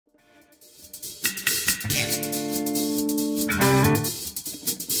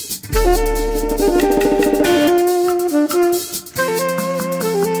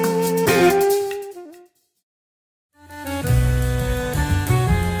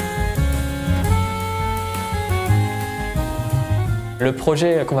Le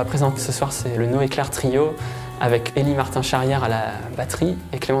projet qu'on va présenter ce soir, c'est le Noé Clerc Trio avec Élie Martin-Charrière à la batterie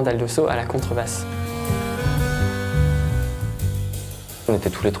et Clément Daldosso à la contrebasse. On était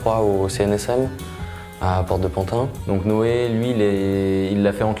tous les trois au CNSM à Porte de Pantin. Donc Noé, lui, il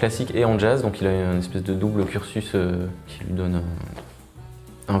l'a fait en classique et en jazz, donc il a une espèce de double cursus qui lui donne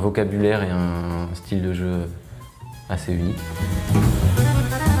un vocabulaire et un style de jeu assez unique.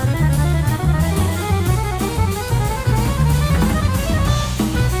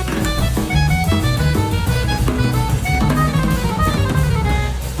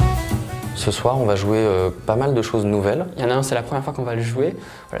 Ce soir, on va jouer pas mal de choses nouvelles. Il y en a un, c'est la première fois qu'on va le jouer.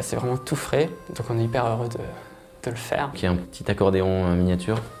 Voilà, c'est vraiment tout frais, donc on est hyper heureux de le faire. Qui est un petit accordéon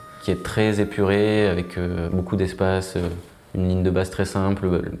miniature, qui est très épuré, avec beaucoup d'espace, une ligne de basse très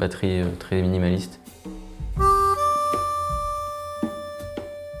simple, batterie très minimaliste.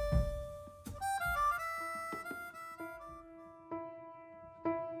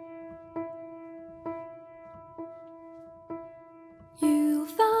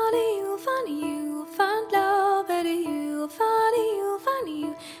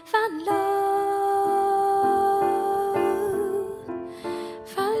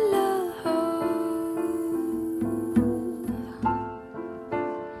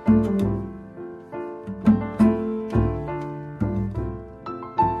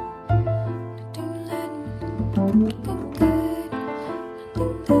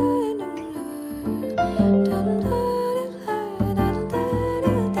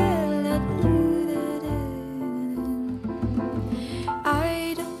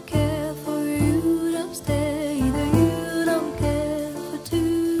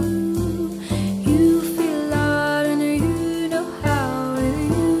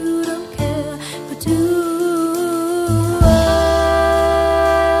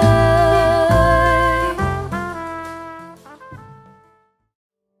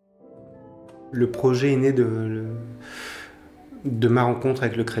 Le projet est né de ma rencontre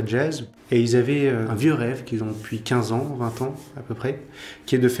avec le Ethio-Jazz. Et ils avaient un vieux rêve qu'ils ont depuis 15 ans, 20 ans à peu près,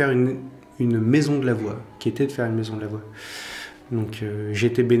 qui est de faire une maison de la voix, qui était de faire une maison de la voix. Donc j'ai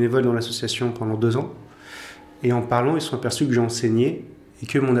été bénévole dans l'association pendant 2 ans. Et en parlant, ils se sont aperçus que j'enseignais et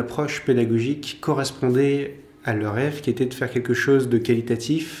que mon approche pédagogique correspondait à leur rêve, qui était de faire quelque chose de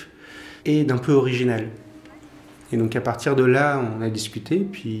qualitatif et d'un peu original. Et donc à partir de là, on a discuté,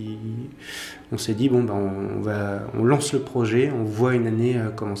 puis on s'est dit, bon, ben, on lance le projet, on voit une année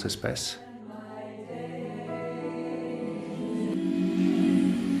comment ça se passe.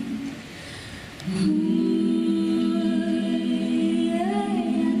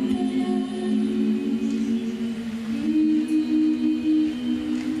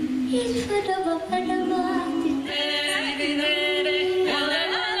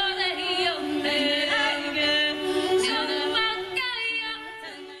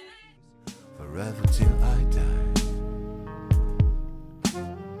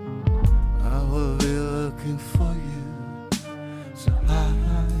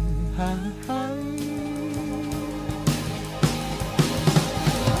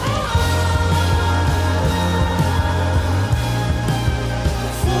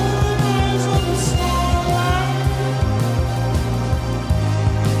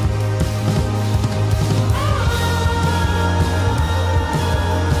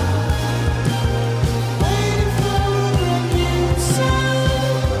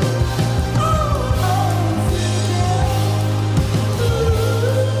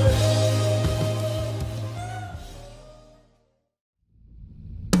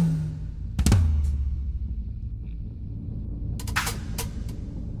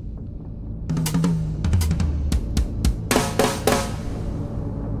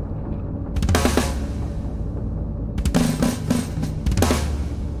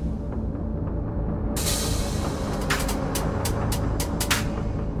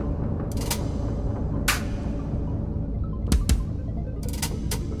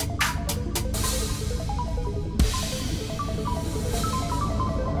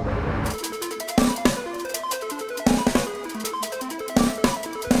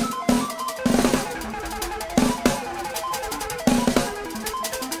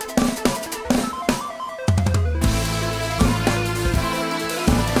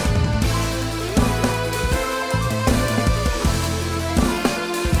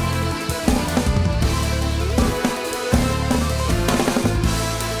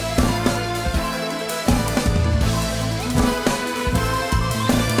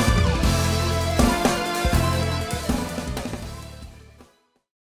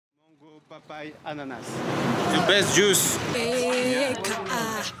 ananas. The best juice.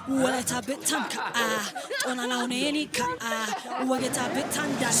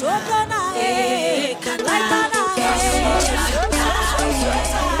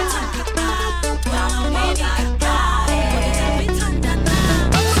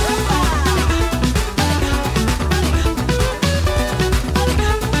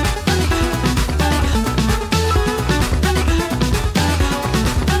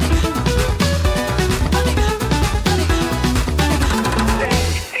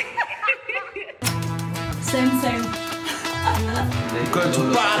 Go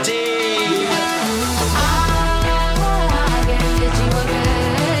to party!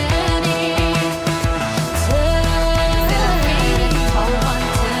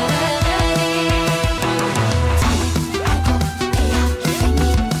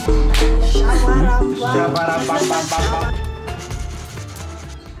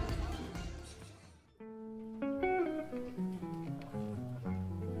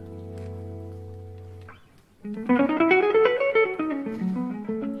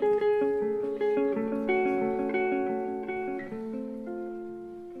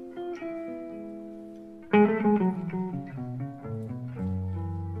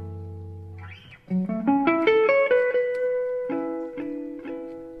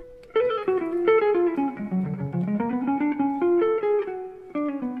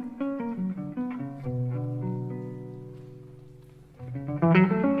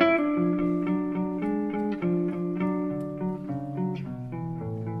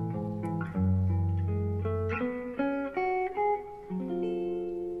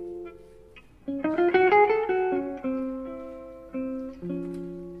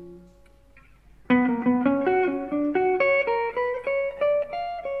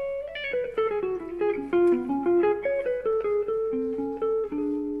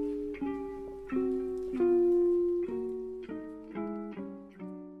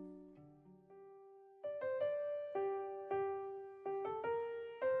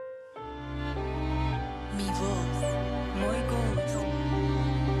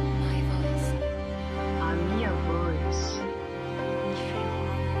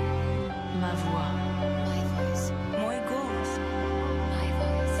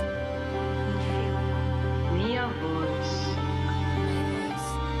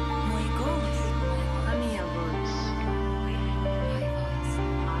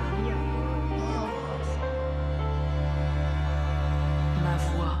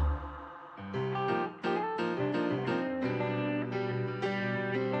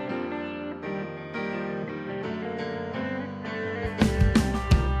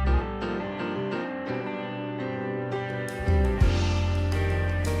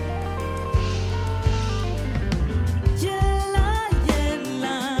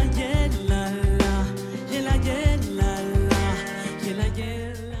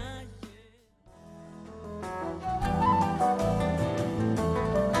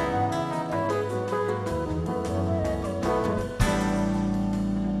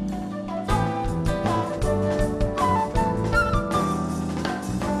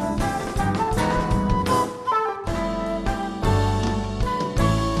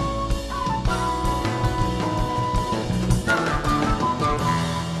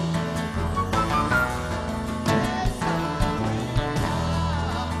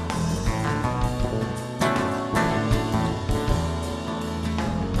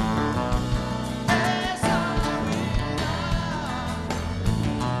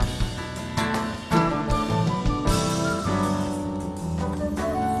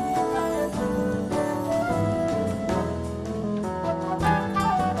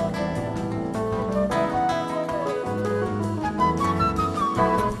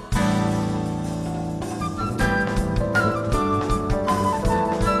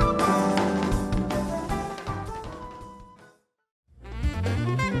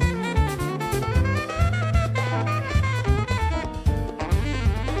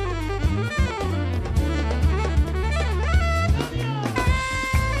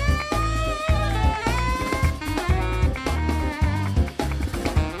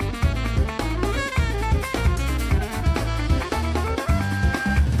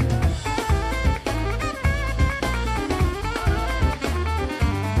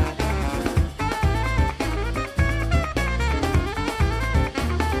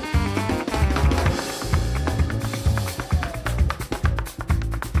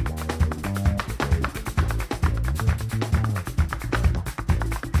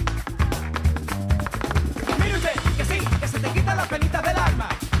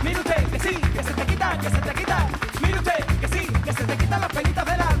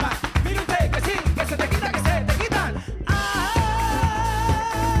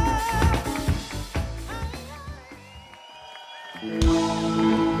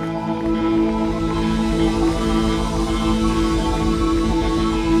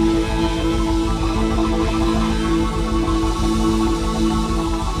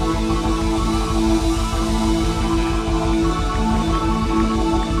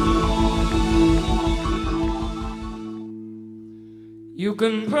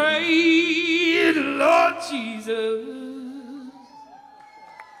 can pray the Lord Jesus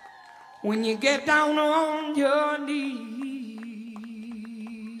when you get down on your knees.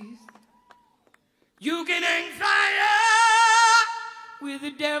 You can hang fire with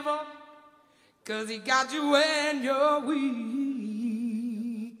the devil, 'cause he got you when you're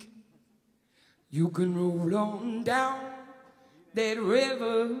weak. You can roll on down that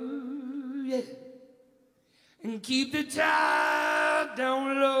river, yeah, and keep the tide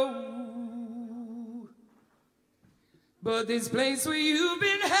down low. But this place where you've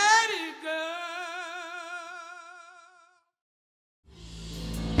been headed, girl,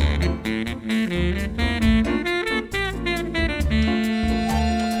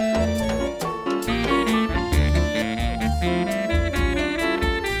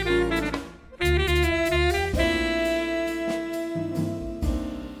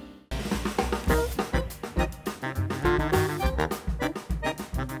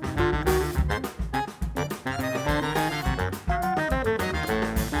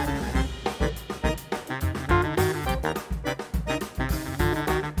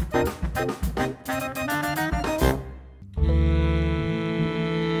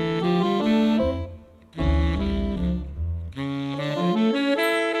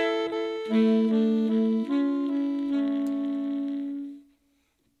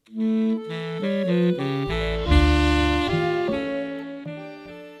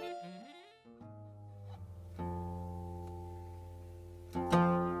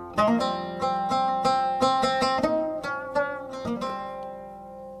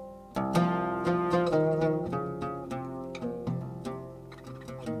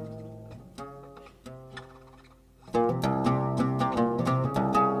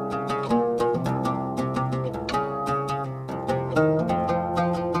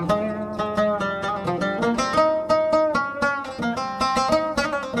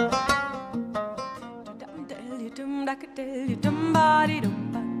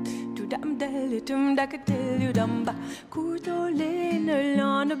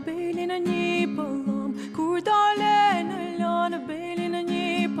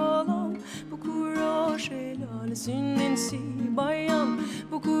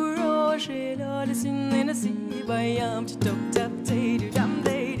 Bayam,